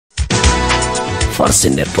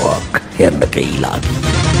Forseenetwork हेर्नकै लागि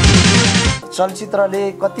चलचित्रले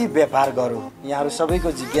कति व्यापार गर्यो यहाँहरु सबैको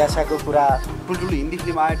जिज्ञासाको कुरा। ठुल्ठुलो हिन्दी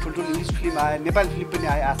फिल्म आए, ठुल्ठुलो इङ्ग्लिस फिल्म आए, नेपाली फिल्म पनि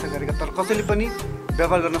आए आशा गरेका, तर कसैले पनि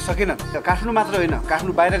व्यापार गर्न सकेनन्। काठमाडौँ मात्र होइन,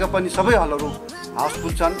 काठमाडौँ बाहिरका पनि सबै हलहरू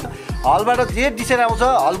हाउसफुल छन्। हलबाट जे डिसाइड आउँछ,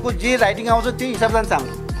 हलको जे राइटिङ आउँछ त्यही हिसाब जान्छ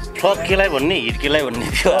हाम्रो। फ्लप केलाई भन्ने हिट केलाई भन्ने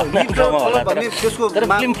थियो त्यसको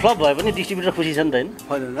फिल्म फ्लप भए पनि डिस्ट्रिब्युटर खुसी छ नि त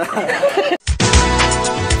होइन।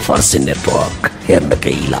 Forseenetwork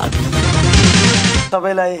हेर्नकै लागि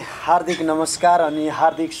सबैलाई हार्दिक नमस्कार अनि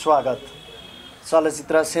हार्दिक स्वागत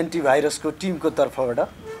चलचित्र सेन्टी भाइरसको टिमको तर्फबाट।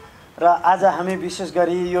 र आज हामी विशेष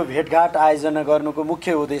गरी यो भेटघाट आयोजना गर्नुको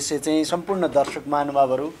मुख्य उद्देश्य चाहिँ सम्पूर्ण दर्शक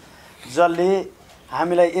महानुभावहरू जसले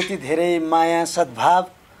हामीलाई यति धेरै माया सद्भाव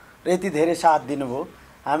र यति धेरै साथ दिनुभयो,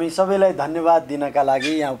 हामी सबैलाई धन्यवाद दिनका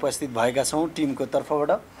लागि यहाँ उपस्थित भएका छौँ टिमको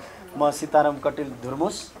तर्फबाट। म सीताराम कटेल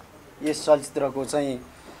धुर्मुस, यस चलचित्रको चाहिँ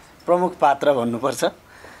प्रमुख पात्र भन्नुपर्छ,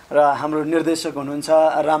 र हाम्रो निर्देशक हुनुहुन्छ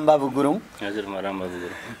रामबाबु गुरुङ। हजुर, म रामबाबु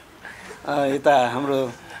गुरुङ। यता हाम्रो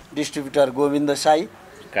डिस्ट्रिब्युटर गोविन्द साई,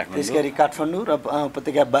 त्यसगरी काठमाडौँ र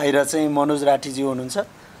उपत्यका बाहिर चाहिँ मनोज राठीजी हुनुहुन्छ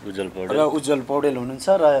र उज्जवल पौडेल हुनुहुन्छ,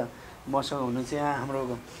 र मसँग हुनुहुन्छ यहाँ हाम्रो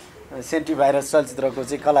सेन्टी भाइरस चलचित्रको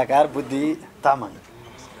चाहिँ कलाकार बुद्धि तामाङ।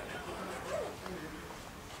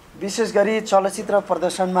 विशेष गरी चलचित्र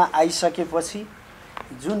प्रदर्शनमा आइसकेपछि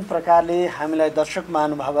जुन प्रकारले हामीलाई दर्शक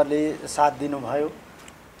महानुभावहरूले साथ दिनुभयो,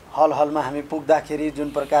 हलमा हामी पुग्दाखेरि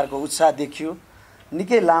जुन प्रकारको उत्साह देखियो,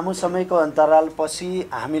 निकै लामो समयको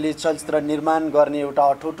अन्तरालपछि हामीले चलचित्र निर्माण गर्ने एउटा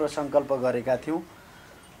अठोट सङ्कल्प गरेका थियौँ।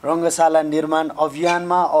 रङ्गशाला निर्माण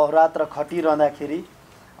अभियानमा अहोरात्र खटिरहँदाखेरि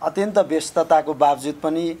अत्यन्त व्यस्तताको बावजुद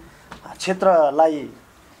पनि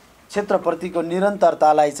क्षेत्रप्रतिको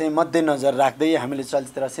निरन्तरतालाई चाहिँ मध्यनजर राख्दै हामीले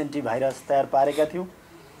चलचित्र सेन्टी भाइरस तयार पारेका थियौँ।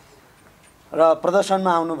 र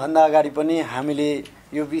प्रदर्शनमा आउनुभन्दा अगाडि पनि हामीले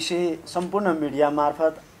यो विषय सम्पूर्ण मिडिया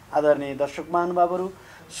मार्फत आदरणीय दर्शक महानुभावहरू,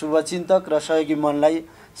 शुभचिन्तक र सहयोगी मनलाई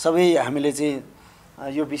सबै हामीले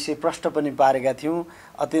चाहिँ यो विषय प्रष्ट पनि पारेका थियौँ।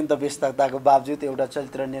 अत्यन्त व्यस्तताको बावजुद एउटा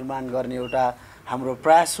चलचित्र निर्माण गर्ने एउटा हाम्रो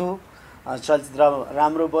प्रयास हो। चलचित्र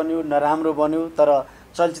राम्रो बन्यो नराम्रो बन्यो, तर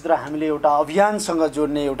चलचित्र हामीले एउटा अभियानसँग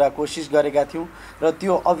जोड्ने एउटा कोसिस गरेका थियौँ, र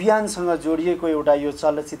त्यो अभियानसँग जोडिएको एउटा यो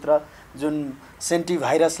चलचित्र जुन सेन्टी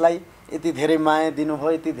भाइरसलाई यति धेरै माया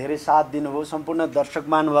दिनुभयो, यति धेरै साथ दिनुभयो सम्पूर्ण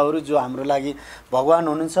दर्शक महानुभावहरू जो हाम्रो लागि भगवान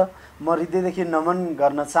हुनुहुन्छ, म हृदयदेखि नमन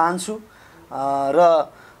गर्न चाहन्छु। र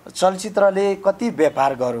चलचित्रले कति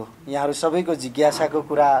व्यापार गर्यो यहाँहरु सबैको जिज्ञासाको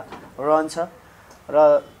कुरा रहन्छ,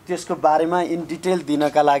 र त्यसको बारेमा इन डिटेल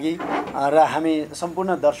दिनका लागि र हामी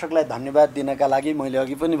सम्पूर्ण दर्शकलाई धन्यवाद दिनका लागि मैले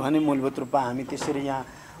अघि पनि भने मूलभूत रूपमा हामी त्यसरी यहाँ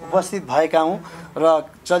उपस्थित भएका हौँ।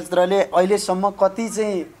 र चलचित्रले अहिलेसम्म कति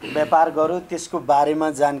चाहिँ व्यापार गर्यो त्यसको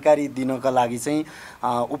बारेमा जानकारी दिनका लागि चाहिँ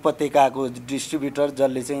उपत्यकाको डिस्ट्रिब्युटर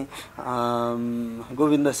जसले चाहिँ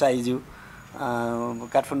गोविन्द साईज्यू,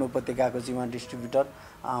 काठमाडौँ उपत्यकाको चाहिँ उहाँ डिस्ट्रिब्युटर,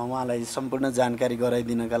 उहाँलाई सम्पूर्ण जानकारी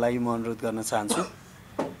गराइदिनका लागि म अनुरोध गर्न चाहन्छु।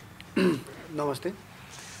 नमस्ते।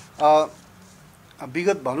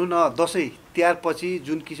 विगत भनौँ न दसैँ तिहारपछि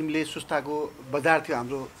जुन किसिमले सुस्ताको बजार थियो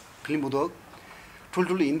हाम्रो फिल्म उद्योग,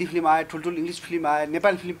 ठुल्ठुलो हिन्दी फिल्म आए, ठुल्ठुलो इङ्ग्लिस फिल्म आए,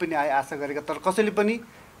 नेपाली फिल्म पनि आए आशा गरेका, तर कसैले पनि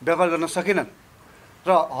व्यापार गर्न सकेनन्।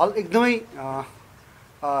 र हल एकदमै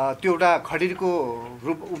त्यो एउटा खडेरीको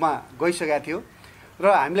रूपमा गइसकेको थियो, र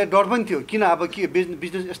हामीलाई डर पनि थियो, किन अब के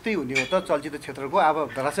बिजनेस यस्तै हुने हो त, चलचित्र क्षेत्रको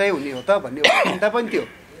अब धराशय हुने हो त भन्ने चिन्ता पनि थियो।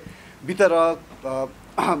 वितरक,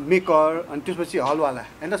 मेकर, अनि त्यसपछि हलवाला,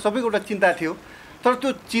 होइन, सबैको एउटा चिन्ता थियो। तर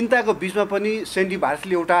त्यो चिन्ताको बिचमा पनि सेन्टी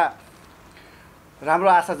भाइरसले एउटा राम्रो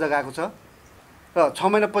आशा जगाएको छ, र 6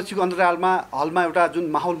 महिनापछिको अन्तरालमा हलमा एउटा जुन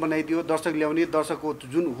माहौल बनाइदियो, दर्शक ल्याउने, दर्शकको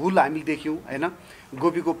जुन हुल हामीले देख्यौँ, होइन,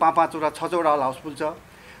 गोपीको 5-5वटा 6-6वटा हल हाउसफुल छ।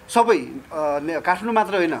 सबै काठमाडौँ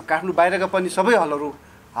मात्र होइन, काठमाडौँ बाहिरका पनि सबै हलहरू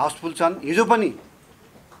हाउसफुल छन्। हिजो पनि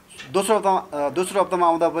दोस्रो हप्तामा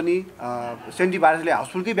आउँदा पनि सेन्टी भाइरसले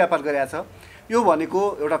हाउसफुलकै व्यापार गरेको छ। यो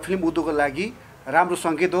भनेको एउटा फिल्म उद्योगको लागि राम्रो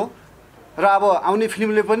सङ्केत हो, र अब आउने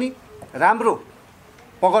फिल्मले पनि राम्रो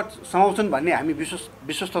पकड समाउँछन् भन्ने हामी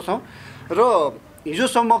विश्वस्त छौँ। र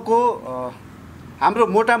हिजोसम्मको हाम्रो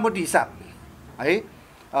मोटामोटी हिसाब है,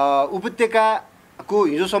 उपत्यकाको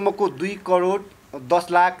हिजोसम्मको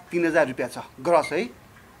 2,10,03,000 रुपियाँ छ ग्रस है।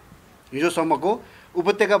 हिजोसम्मको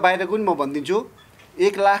उपत्यका बाहिरको पनि म भनिदिन्छु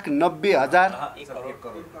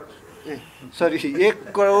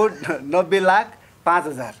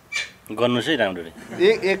 1,90,05,000 गर्नुहोस् है राम्ररी।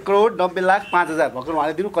 1,90,05,000 भर्खर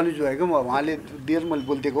उहाँले दिनु कन्फ्युज भएको, उहाँले दिएर मैले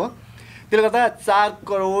बोलिदिएको हो। त्यसले गर्दा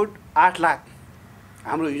 4,08,00,000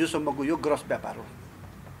 हाम्रो हिजोसम्मको यो ग्रस व्यापार हो,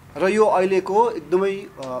 र यो अहिलेको एकदमै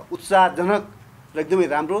उत्साहजनक र एकदमै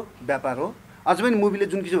राम्रो व्यापार हो। अझ पनि मुभीले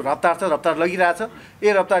जुन किसिमको रफ्तार छ रफ्तार लगिरहेछ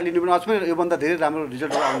यही रफ्तार लिनु पनि अझ पनि योभन्दा धेरै राम्रो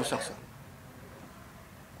रिजल्टहरू आउन सक्छ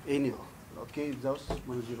यही नै हो केही जाओस्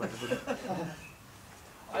मनोजीबाट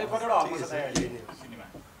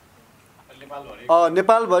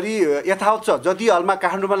नेपालभरि यथावत छ जति हलमा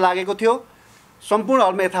काठमाडौँमा लागेको थियो सम्पूर्ण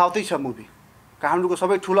हलमा यथावतै छ मुभी काठमाडौँको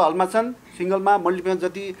सबै ठुलो हलमा छन् सिङ्गलमा मल्टिप्लेक्स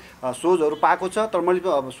जति सोजहरू पाएको छ तर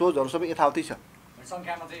मल्टिप्लेक्स सोजहरू सबै यथावतै छ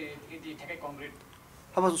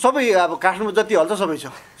अब सबै अब काठमाडौँमा जति हल छ सबै छ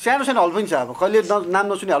सानो सानो हल पनि छ अब कहिले नाम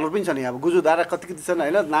नसुने हलहरू पनि छ नि अब गुजुधारा कति कति छन्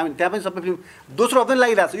होइन नाम त्यहाँ पनि सबै फिल्म दोस्रो हप्ता पनि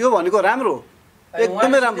लागिरहेको छ यो भनेको राम्रो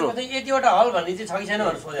एकदमै राम्रो यतिवटा हल भन्ने चाहिँ छ कि छैन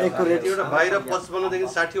भनेर सोधेको एउटा बाहिर 55 देखि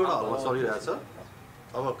 60 वटा हलमा चलिरहेछ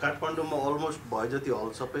अब काठमाडौँमा अलमोस्ट भयो जति हल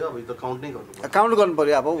सबै अब यो त काउन्ट नै गर्नु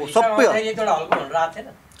पर्यो अब सबै यतिवटा हलको भनेर आएको थिएन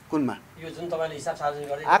कुनमा यो जुन तपाईले हिसाब सार्वजनिक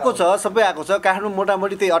गर्दै आएको छ सबै आएको छ काठमाडौँ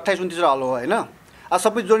मोटामोटी त्यही 28-29 हल हो होइन अब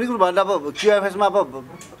सबै जोडिनु भनेर अब क्युएफएसमा अब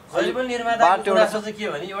जहिले पनि निर्माताको कुरा सोच के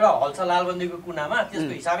हो भने एउटा हल छ लालबन्दीको कुनामा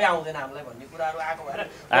त्यसको हिसाबै आउँदैन हामीलाई भन्ने कुराहरू आएको भएर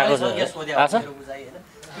सङ्ख्या सोधे बुझाइ होइन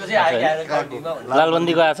त्यो चाहिँ आयो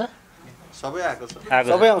लालबन्दीको आछ सबै आएको छ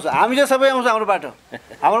सबै आउँछ हामीले सबै आउँछ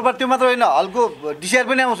हाम्रोबाट त्यो मात्र होइन हलको डिसिआर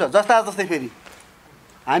पनि आउँछ जस्ता जस्तै फेरि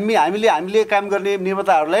हामीले काम गर्ने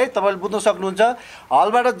निर्माताहरूलाई तपाईँले बुझ्न सक्नुहुन्छ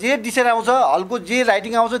हलबाट जे डिसिआर आउँछ हलको जे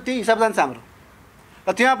राइटिङ आउँछ त्यही हिसाब जान्छ हाम्रो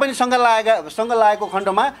र त्यहाँ पनि सँग लागेको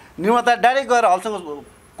खण्डमा निर्माता डाइरेक्ट गएर हलसँग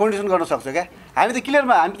कोर्डिनेसन गर्न सक्छ क्या हामी त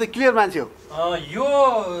क्लियर मान्छे हो यो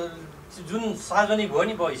जुन सार्वजनिक भयो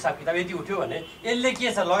नि हिसाब किताब यति उठ्यो भने यसले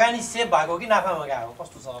के छ लगानी सेभ भएको कि नाफामा गएको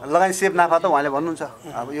कस्तो छ लगानी सेभ नाफा त उहाँले भन्नुहुन्छ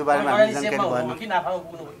अब यो बारेमा हामी जानकारी भएन कि नाफामा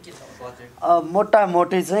पुग्नु के छ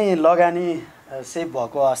मोटामोटी चाहिँ लगानी सेभ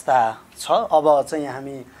भएको अवस्था छ अब चाहिँ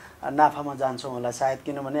हामी नाफामा जान्छौँ होला सायद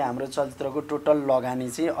किनभने हाम्रो चलचित्रको टोटल लगानी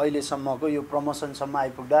चाहिँ अहिलेसम्मको यो प्रमोसनसम्म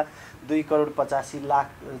आइपुग्दा 2,85,00,000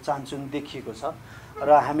 चान्चुन देखिएको छ र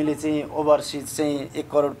हामीले चाहिँ ओभरसिज चाहिँ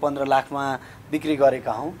 1,15,00,000मा बिक्री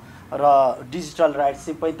गरेका हौँ र डिजिटल राइट्स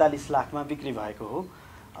चाहिँ 45 लाखमा बिक्री भएको हो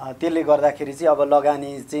त्यसले गर्दाखेरि चाहिँ अब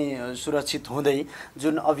लगानी चाहिँ सुरक्षित हुँदै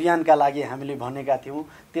जुन अभियानका लागि हामीले भनेका थियौँ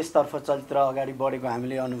त्यसतर्फ चलचित्र अगाडि बढेको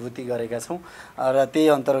हामीले अनुभूति गरेका छौँ र त्यही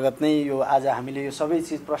अन्तर्गत नै यो आज हामीले यो सबै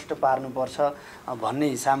चिज प्रष्ट पार्नुपर्छ भन्ने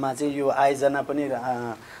हिसाबमा चाहिँ यो आयोजना पनि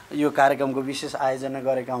यो कार्यक्रमको विशेष आयोजना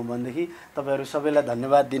गरेका हौँ भनेदेखि तपाईँहरू सबैलाई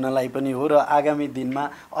धन्यवाद दिनलाई पनि हो र आगामी दिनमा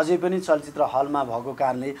अझै पनि चलचित्र हलमा भएको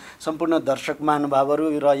कारणले सम्पूर्ण दर्शक महानुभावहरू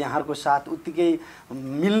र यहाँहरूको साथ उत्तिकै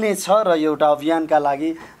मिल्ने छ र एउटा अभियानका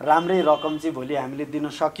लागि राम्रै रकम चाहिँ भोलि हामीले दिन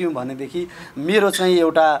सक्यौँ भनेदेखि मेरो चाहिँ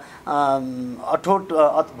एउटा अठोट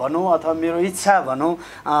भनौँ अथवा मेरो इच्छा भनौँ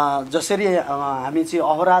जसरी हामी चाहिँ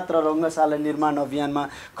अहोरात्र रङ्गशाला निर्माण अभियानमा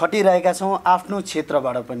खटिरहेका छौँ आफ्नो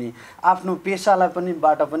क्षेत्रबाट पनि आफ्नो पेसालाई पनि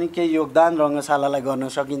बाट पनि केही योगदान रङ्गशालालाई गर्न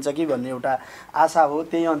सकिन्छ कि भन्ने एउटा आशा हो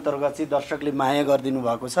त्यही अन्तर्गत चाहिँ दर्शकले माया गरिदिनु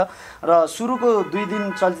भएको छ र सुरुको 2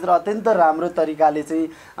 दिन चलचित्र अत्यन्त राम्रो तरिकाले चाहिँ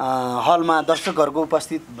हलमा दर्शकहरूको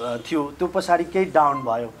उपस्थित थियो त्यो पछाडि केही डाउन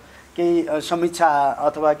भयो केही समीक्षा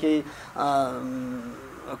अथवा केही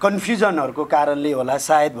कन्फ्युजनहरूको कारणले होला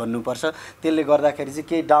सायद भन्नुपर्छ त्यसले गर्दाखेरि चाहिँ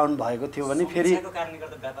केही डाउन भएको थियो भने फेरि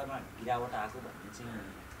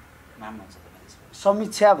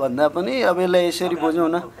समीक्षा भन्दा पनि अब यसलाई यसरी बुझौँ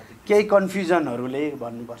न केही कन्फ्युजनहरूले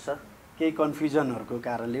भन्नुपर्छ केही कन्फ्युजनहरूको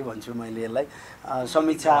कारणले भन्छु मैले यसलाई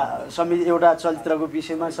एउटा चलचित्रको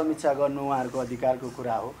विषयमा समीक्षा गर्नु उहाँहरूको अधिकारको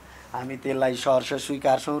कुरा हो हामी त्यसलाई सहर्ष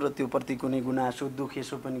स्वीकार्छौँ र त्यो प्रति कुनै गुनासो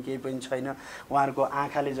दुखेसो पनि केही पनि छैन उहाँहरूको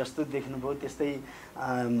आँखाले जस्तो देख्नुभयो त्यस्तै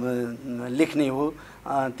लेख्ने हो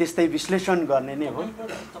त्यस्तै विश्लेषण गर्ने नै हो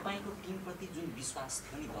तपाईको टिमप्रति जुन विश्वास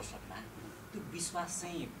थियो नि दर्शकमा त्यो विश्वास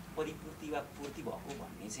चाहिँ परिपूर्ति वा पूर्ति भएको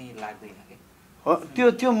भन्ने चाहिँ लाग्दैन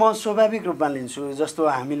के त्यो म स्वाभाविक रूपमा लिन्छु जस्तो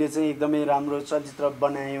हामीले चाहिँ एकदमै राम्रो चलचित्र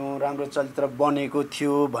बनायौँ राम्रो चलचित्र बनेको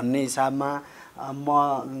थियो भन्ने हिसाबमा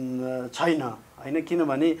म छैन होइन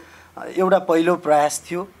किनभने एउटा पहिलो प्रयास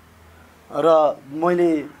थियो र मैले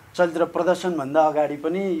चलचित्र प्रदर्शनभन्दा अगाडि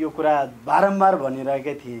पनि यो कुरा बारम्बार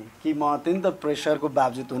भनिरहेकै थिएँ कि म अत्यन्त प्रेसरको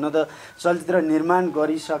बावजुद हुन त चलचित्र निर्माण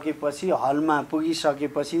गरिसकेपछि हलमा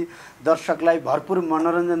पुगिसकेपछि दर्शकलाई भरपुर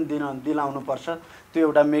मनोरञ्जन दिलाउनुपर्छ त्यो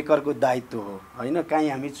एउटा मेकरको दायित्व हो होइन काहीँ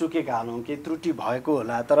हामी चुकेका होलौँ केही त्रुटि भएको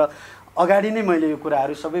होला तर अगाडि नै मैले यो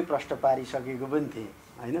कुराहरू सबै प्रष्ट पारिसकेको पनि थिएँ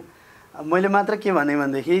होइन मैले मात्र के भने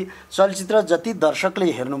भनेदेखि चलचित्र जति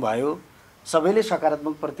दर्शकले हेर्नुभयो सबैले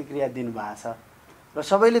सकारात्मक प्रतिक्रिया दिनुभएको छ र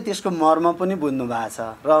सबैले त्यसको मर्म पनि बुझ्नु भएको छ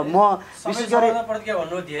र म विशेष गरी प्रतिक्रिया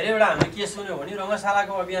भन्नु धेरैवटा हामीले के सुन्यौँ भने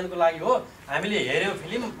रङ्गशालाको अभियानको लागि हो हामीले हेऱ्यौँ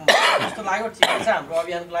फिल्म जस्तो लाग्यो ठिकै छ हाम्रो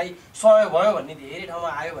अभियानको लागि सहयोग भयो भन्ने धेरै ठाउँमा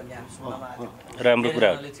आयो भन्ने हामी सुन्नमा आयो राम्रो कुरा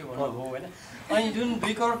हो होइन अनि जुन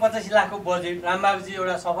 2,85,00,000 को बजेट रामबाबुजी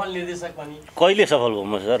एउटा सफल निर्देशक पनि कहिले सफल भयो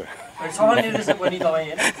म सर सफल निर्देशक पनि तपाईँ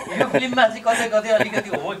होइन यो फिल्ममा चाहिँ कतै कतै अलिकति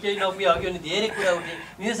हो केही नपुग्यो भने धेरै कुरा उठे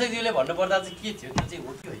निर्देशकज्यूले भन्नुपर्दा चाहिँ के थियो त्यो चाहिँ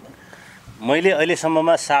हो कि होइन मैले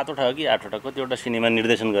अहिलेसम्ममा 7वटा हो कि 8वटा कतिवटा सिनेमा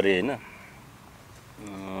निर्देशन गरेँ होइन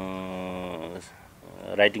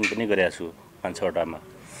राइटिङ पनि गरेको छु 5-6वटामा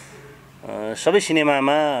सबै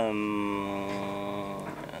सिनेमामा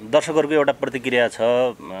दर्शकहरूको एउटा प्रतिक्रिया छ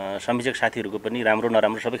समीक्षक साथीहरूको पनि राम्रो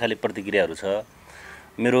नराम्रो सबै खाले प्रतिक्रियाहरू छ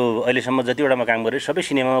मेरो अहिलेसम्म जतिवटामा काम गरेँ सबै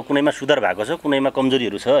सिनेमामा कुनैमा सुधार भएको छ कुनैमा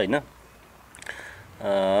कमजोरीहरू छ होइन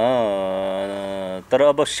तर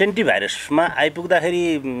अब सेन्टी भाइरसमा आइपुग्दाखेरि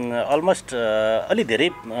अलमोस्ट अलि धेरै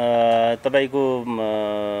तपाईँको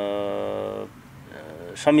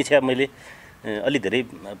समीक्षा मैले अलि धेरै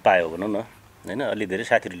पायो भनौँ न होइन अलि धेरै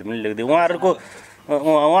साथीहरूले पनि लेख्दै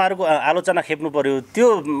उहाँहरूको आलोचना खेप्नु पर्यो त्यो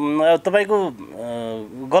तपाईँको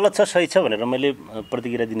गलत छ सही छ भनेर मैले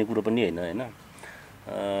प्रतिक्रिया दिने कुरो पनि होइन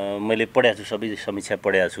मैले पढेको छु सबै समीक्षा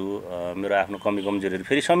पढेको छु मेरो आफ्नो कमी कमजोरीहरू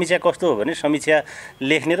फेरि समीक्षा कस्तो हो भने समीक्षा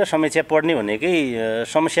लेख्ने र समीक्षा पढ्ने भनेकै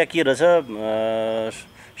समस्या के रहेछ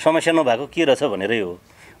समस्या नभएको के रहेछ भनेरै हो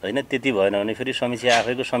होइन त्यति भएन भने फेरि समीक्षा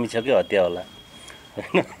आफैको समीक्षाकै हत्या होला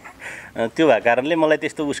होइन त्यो भएको कारणले मलाई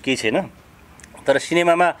त्यस्तो उस केही छैन तर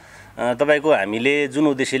सिनेमामा तपाईँको हामीले जुन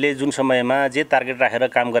उद्देश्यले जुन समयमा जे टार्गेट राखेर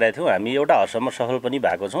काम गरेका थियौँ हामी एउटा हदसम्म सफल पनि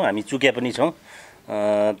भएको छौँ हामी चुक्या पनि छौँ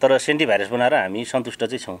तर सेन्टी भाइरस बनाएर हामी सन्तुष्ट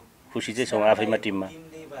चाहिँ छौँ खुसी चाहिँ छौँ आफैमा टिममा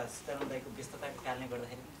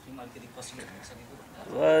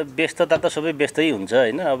व्यस्तता त सबै व्यस्तै हुन्छ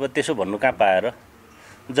होइन अब त्यसो भन्नु कहाँ पाएर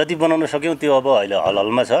जति बनाउन सक्यौँ त्यो अब अहिले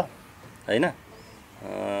हलमा छ होइन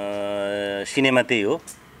सिनेमा त्यही हो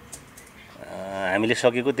हामीले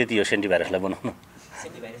सकेको त्यति हो सेन्टी भाइरसलाई बनाउनु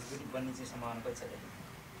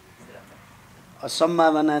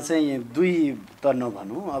सम्भावना चाहिँ दुई त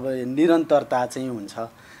नभनौँ अब निरन्तरता चाहिँ हुन्छ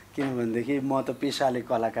किनभनेदेखि म त पेसाले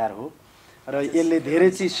कलाकार हो र यसले धेरै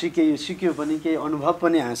चिज सिक्यो पनि केही अनुभव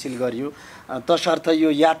पनि हासिल गरियो तसर्थ यो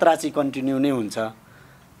यात्रा चाहिँ कन्टिन्यू नै हुन्छ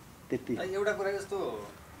त्यति एउटा कुरा जस्तो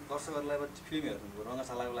दर्शकहरूलाई फिल्म हेर्नु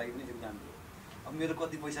रङ्गशालाको लागि पनि योगदान हो अब मेरो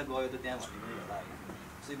कति पैसा गयो त त्यहाँ भन्ने पनि होला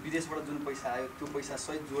होइन विदेशबाट जुन पैसा आयो त्यो पैसा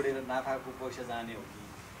सहित जोडेर नाफाको पैसा जाने हो कि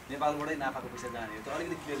नेपालबाटै नाफाको पैसा जाने हो त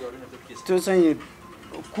अलिकति क्लियर गर्नु न त्यो चाहिँ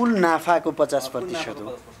कुल नाफाको 50%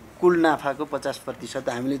 हो कुल नाफाको 50%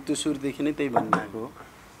 हामीले त्यो सुरुदेखि नै त्यही भन्नुभएको हो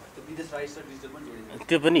विदेश राइट्स र डिजिटल पनि जोडिन्छ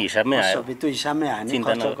त्यो पनि हिसाबमै आयो सबै त्यो हिसाबमै हाने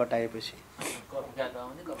खर्च कटाएपछि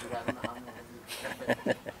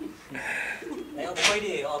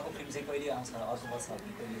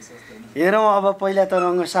हेरौँ अब पहिला त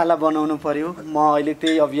रङ्गशाला बनाउनु पर्यो म अहिले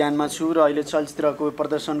त्यही अभियानमा छु र अहिले चलचित्रको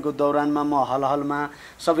प्रदर्शनको दौरानमा म हलमा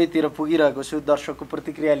सबैतिर पुगिरहेको छु दर्शकको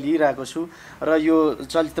प्रतिक्रिया लिइरहेको छु र यो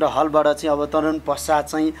चलचित्र हलबाट चाहिँ अवतरण पश्चात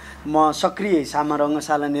चाहिँ म सक्रिय हिसाबमा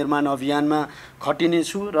रङ्गशाला निर्माण अभियानमा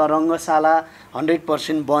खटिनेछु र रङ्गशाला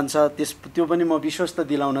 100% बन्छ त्यो पनि म विश्वस्त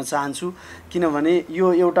दिलाउन चाहन्छु किनभने यो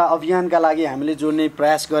एउटा अभियानका लागि हामीले जोड्ने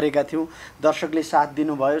प्रयास गरेका थियौँ दर्शकले साथ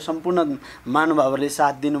दिनुभयो सम्पूर्ण महानुभावहरूले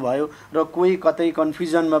साथ दिनुभयो र कोही कतै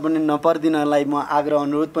कन्फ्युजनमा पनि नपर्दिनलाई म आग्रह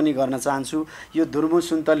अनुरोध पनि गर्न चाहन्छु यो धुर्मु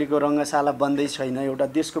सुन्तलीको रङ्गशाला बन्दै छैन एउटा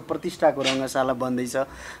देशको प्रतिष्ठाको रङ्गशाला बन्दैछ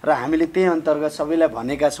र हामीले त्यही अन्तर्गत सबैलाई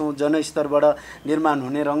भनेका छौँ जनस्तरबाट निर्माण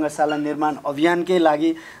हुने रङ्गशाला निर्माण अभियानकै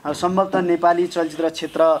लागि सम्भवतः नेपाली चलचित्र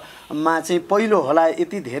क्षेत्रमा चाहिँ पहिलो होला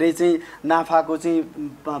यति धेरै चाहिँ नाफाको चाहिँ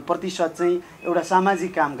प्रतिशत चाहिँ एउटा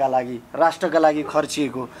सामाजिक कामका लागि राष्ट्रका लागि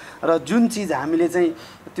खर्चिएको र जुन चिज हामीले चाहिँ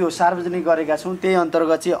त्यो सार्वजनिक गरेका छौँ त्यही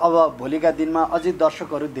अन्तर्गत चाहिँ अब भोलिका दिनमा अझै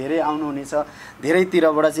दर्शकहरू धेरै आउनुहुनेछ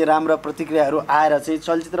धेरैतिरबाट चाहिँ राम्रो प्रतिक्रियाहरू आएर चाहिँ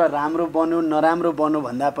चलचित्र राम्रो बन्यो नराम्रो बन्यो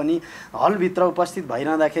भन्दा पनि हलभित्र उपस्थित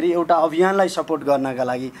भइरहँदाखेरि एउटा अभियानलाई सपोर्ट गर्नका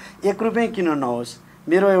लागि 1 रुपैयाँ किन नहोस्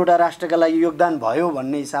मेरो एउटा राष्ट्रका लागि योगदान भयो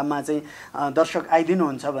भन्ने हिसाबमा चाहिँ दर्शक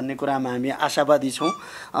आइदिनुहुन्छ भन्ने कुरामा हामी आशावादी छौँ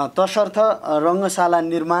तसर्थ रङ्गशाला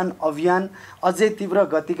निर्माण अभियान अझै तीव्र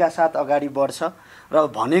गतिका साथ अगाडि बढ्छ र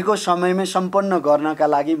भनेको समयमै सम्पन्न गर्नका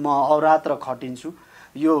लागि म अहोरात्र खटिन्छु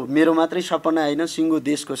यो मेरो मात्रै सपना होइन सिङ्गो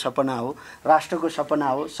देशको सपना हो राष्ट्रको सपना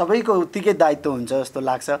हो सबैको उत्तिकै दायित्व हुन्छ जस्तो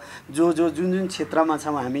लाग्छ जुन क्षेत्रमा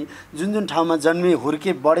छौँ हामी जुन ठाउँमा जन्मे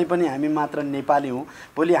हुर्के बढे पनि हामी मात्र नेपाली हौँ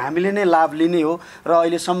भोलि हामीले नै लाभ लिने हो र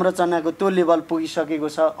अहिले संरचनाको त्यो लेभल पुगिसकेको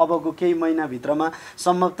छ अबको केही महिनाभित्रमा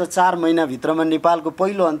सम्भवतः 4 महिनाभित्रमा नेपालको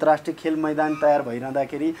पहिलो अन्तर्राष्ट्रिय खेल मैदान तयार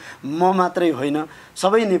भइरहँदाखेरि म मात्रै होइन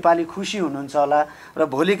सबै नेपाली खुसी हुनुहुन्छ होला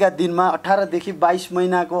र भोलिका दिनमा 18 देखि 22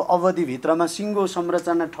 महिनाको अवधिभित्रमा सिङ्गो संरचना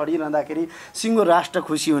संरचना ठडिरहँदाखेरि सिङ्गो राष्ट्र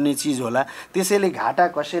खुसी हुने चिज होला। त्यसैले घाटा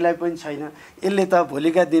कसैलाई पनि छैन। यसले त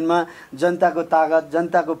भोलिका दिनमा जनताको तागत,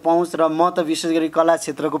 जनताको पहुँच र म त विशेष गरी कला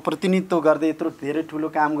क्षेत्रको प्रतिनिधित्व गर्दै यत्रो धेरै ठुलो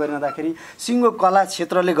काम गरिरहँदाखेरि सिङ्गो कला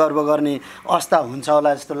क्षेत्रले गर्व गर्ने अवस्था हुन्छ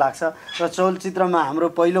होला जस्तो लाग्छ। र चलचित्रमा हाम्रो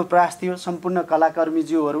पहिलो प्रयास थियो। सम्पूर्ण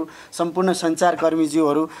कलाकर्मीज्यूहरू, सम्पूर्ण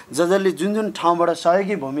सञ्चारकर्मीज्यूहरू जसले जुन ठाउँबाट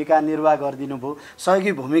सहयोगी भूमिका निर्वाह गरिदिनु भयो,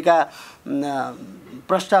 सहयोगी भूमिका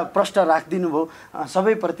प्रष्ट राखिदिनु भयो,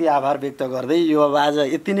 सबैप्रति आभार व्यक्त गर्दै यो अब आज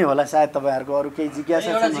यति नै होला। सायद तपाईँहरूको अरू केही जिज्ञासा छ?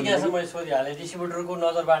 एउटा जिज्ञासा मैले सोधिहालेँ। डिस्ट्रिब्युटरको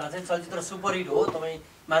नजरबाट चाहिँ चलचित्र सुपरहिट हो, तपाईँ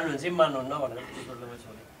मान्नुहुन्छ कि मान्नुहुन्न भनेर डिस्ट्रिब्युटरले मैले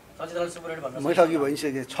सोधेँ। चलचित्रलाई सुपरहिट भन्नु मैले अघि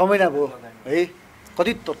भइसकेँ 6 महिना भयो है,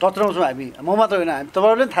 कति टत्राउँछौँ हामी, म मात्र होइन, हामी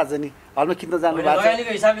तपाईँहरूले पनि थाहा छ नि, हलमा किन्न जानु भएको छ।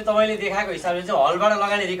 लगानीको हिसाबले तपाईँले देखाएको हिसाबले चाहिँ हलबाट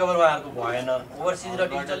लगानी रिकभर उहाँहरूको भएन, ओभरसिज र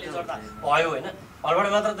डिजिटलले चल्दा भयो होइन, हलबाट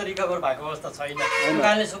मात्र त रिकभर भएको अवस्था छैन। त्यो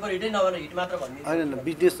कारणले सुपरहिटै नभएर हिट मात्र भन्ने होइन।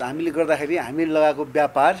 बिजनेस हामीले गर्दाखेरि हामीले लगाएको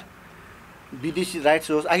व्यापार विदेशी राइट्स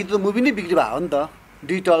होस्, आखिर त मुभी नै बिक्री भएको हो नि त।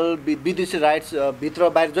 डिजिटल विदेशी राइट्स भित्र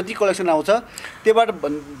बाहिर जति कलेक्सन आउँछ त्योबाट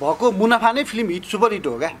भएको मुनाफा नै फिल्म हिट सुपर हिट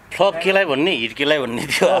हो क्या। फ्लप केलाई भन्ने हिट केलाई भन्ने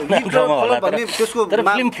थियो त्यसको तर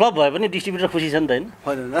फिल्म फ्लप भए पनि डिस्ट्रिब्युटर खुसी छ नि त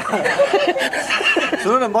होइन?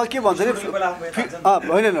 सुन्नु न, म के भन्छु नि,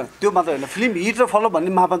 होइन त्यो मात्र होइन, फिल्म हिट र फ्लप भन्ने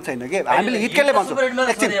मापन छैन के। हामीले हिट केलाई भन्छौँ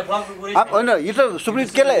होइन, हिट र सुपर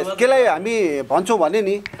हिट केलाई हामी भन्छौँ भने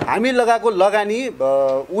नि हामी लगाएको लगानी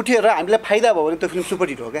उठेर हामीलाई फाइदा भयो भने त्यो फिल्म सुपर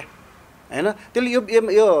हिट हो क्या होइन। त्यसले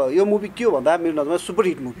यो मुभी के हो भन्दा मेरो नजरमा सुपर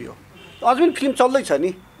हिट मुभी हो। अझ पनि फिल्म चल्दैछ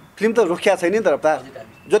नि, फिल्म त रोकिया छैन नि त।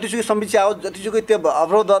 जतिसुकै समीक्षा आओस्, जतिसुकै त्यो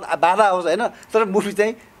अवरोध बाधा आओस् होइन, तर मुभी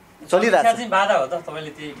चाहिँ चलिरहेको छ।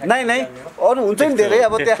 नै अरू हुन्छ नि धेरै,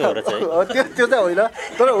 अब त्यो चाहिँ होइन,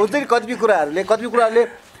 तर हुन्छ नि कतिपय कुराहरूले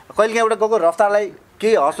कहिले एउटा गएको रफ्तारलाई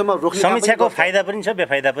केही हदसम्म रोक्ने। समीक्षाको फाइदा पनि छ,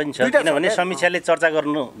 बेफाइदा पनि छ, किनभने समीक्षाले चर्चा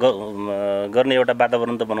गर्ने एउटा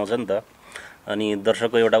वातावरण त बनाउँछ नि त। अनि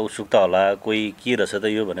दर्शकको एउटा उत्सुकता होला, कोही के रहेछ त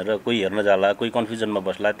यो भनेर कोही हेर्न जाला, कोही कन्फ्युजनमा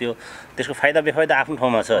बस्ला, त्यसको फाइदा बेफाइदा आफ्नो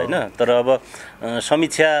ठाउँमा छ होइन। तर अब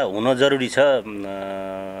समीक्षा हुन जरुरी छ,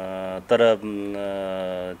 तर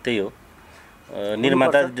त्यही हो,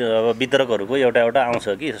 निर्माता अब वितरकहरूको एउटा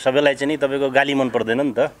आउँछ कि सबैलाई चाहिँ नि तपाईँको गाली मन पर्दैन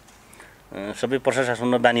नि त, सबै प्रशंसा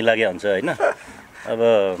सुन्न बानी लागे हुन्छ होइन। अब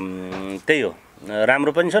त्यही हो,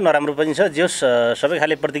 राम्रो पनि छ नराम्रो पनि छ, जे सबै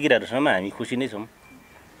खाले प्रतिक्रियाहरूसँग हामी खुसी नै छौँ।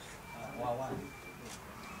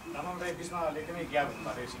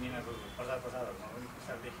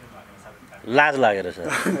 लाज लागेर छ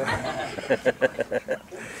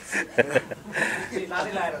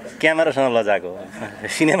क्यामेरासँग लजाएको,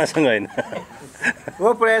 सिनेमासँग होइन।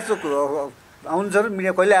 हो प्रयास आउनु जरुर,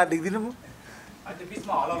 मिडिया कहिले आएर देख्दिनँ म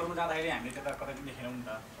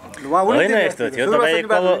होइन। यस्तो थियो, तपाईँ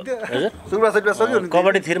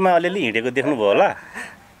कबड्डी थिरमा अलिअलि हिँडेको देख्नुभयो होला।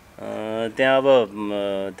 त्यहाँ अब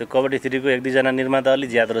त्यो कबड्डी थ्रीको 1-2 जना निर्माता अलि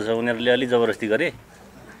ज्यादा रहेछ, उनीहरूले अलि जबरजस्ती गरे।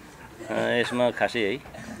 यसमा खासै है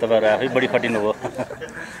तपाईँहरू आफै बढी खटिनु भयो।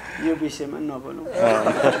 यो विषयमा नबोलौँ।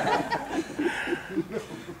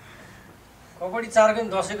 कबड्डी 4 को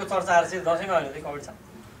दसैँको चर्चा आएर चाहिँ दसैँमा आउने चाहिँ कबड्डी 4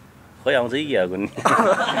 खोइ आउँछ कि आएको नि,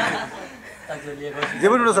 जे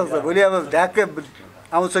पनि हुनसक्छ। भोलि अब ढ्याक्कै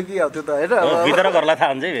आउँछ कि अब त्यो त होइन, वितरकहरूलाई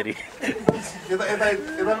थाहा हुन्छ है फेरि।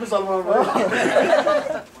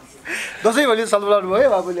 दसैँ भोलि सलबलाउनु भयो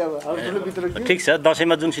बाबुले, अब ठुलो भित्र ठिक छ।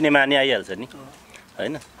 दसैँमा जुन सिनेमा आनी आइहाल्छ नि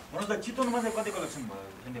होइन। चितवनमा चाहिँ कति कलेक्सन भयो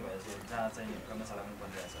भन्ने भएछ, जहाँ चाहिँ रङ्गशाला पनि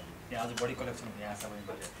बनिरहेको छ, त्यहाँ अझ बढी कलेक्सन हुने आशा पनि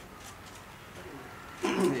गरिरहेको छ।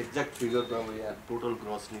 एक्ज्याक्ट फिगर त अब यहाँ टोटल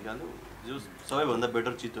ग्रस निकाल्यो, जो सबैभन्दा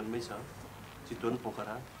बेटर चितवनमै छ, चितवन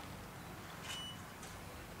पोखरा।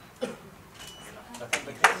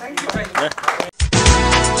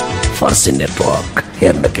 Forseenetwork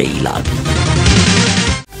हेर्नकै लागि।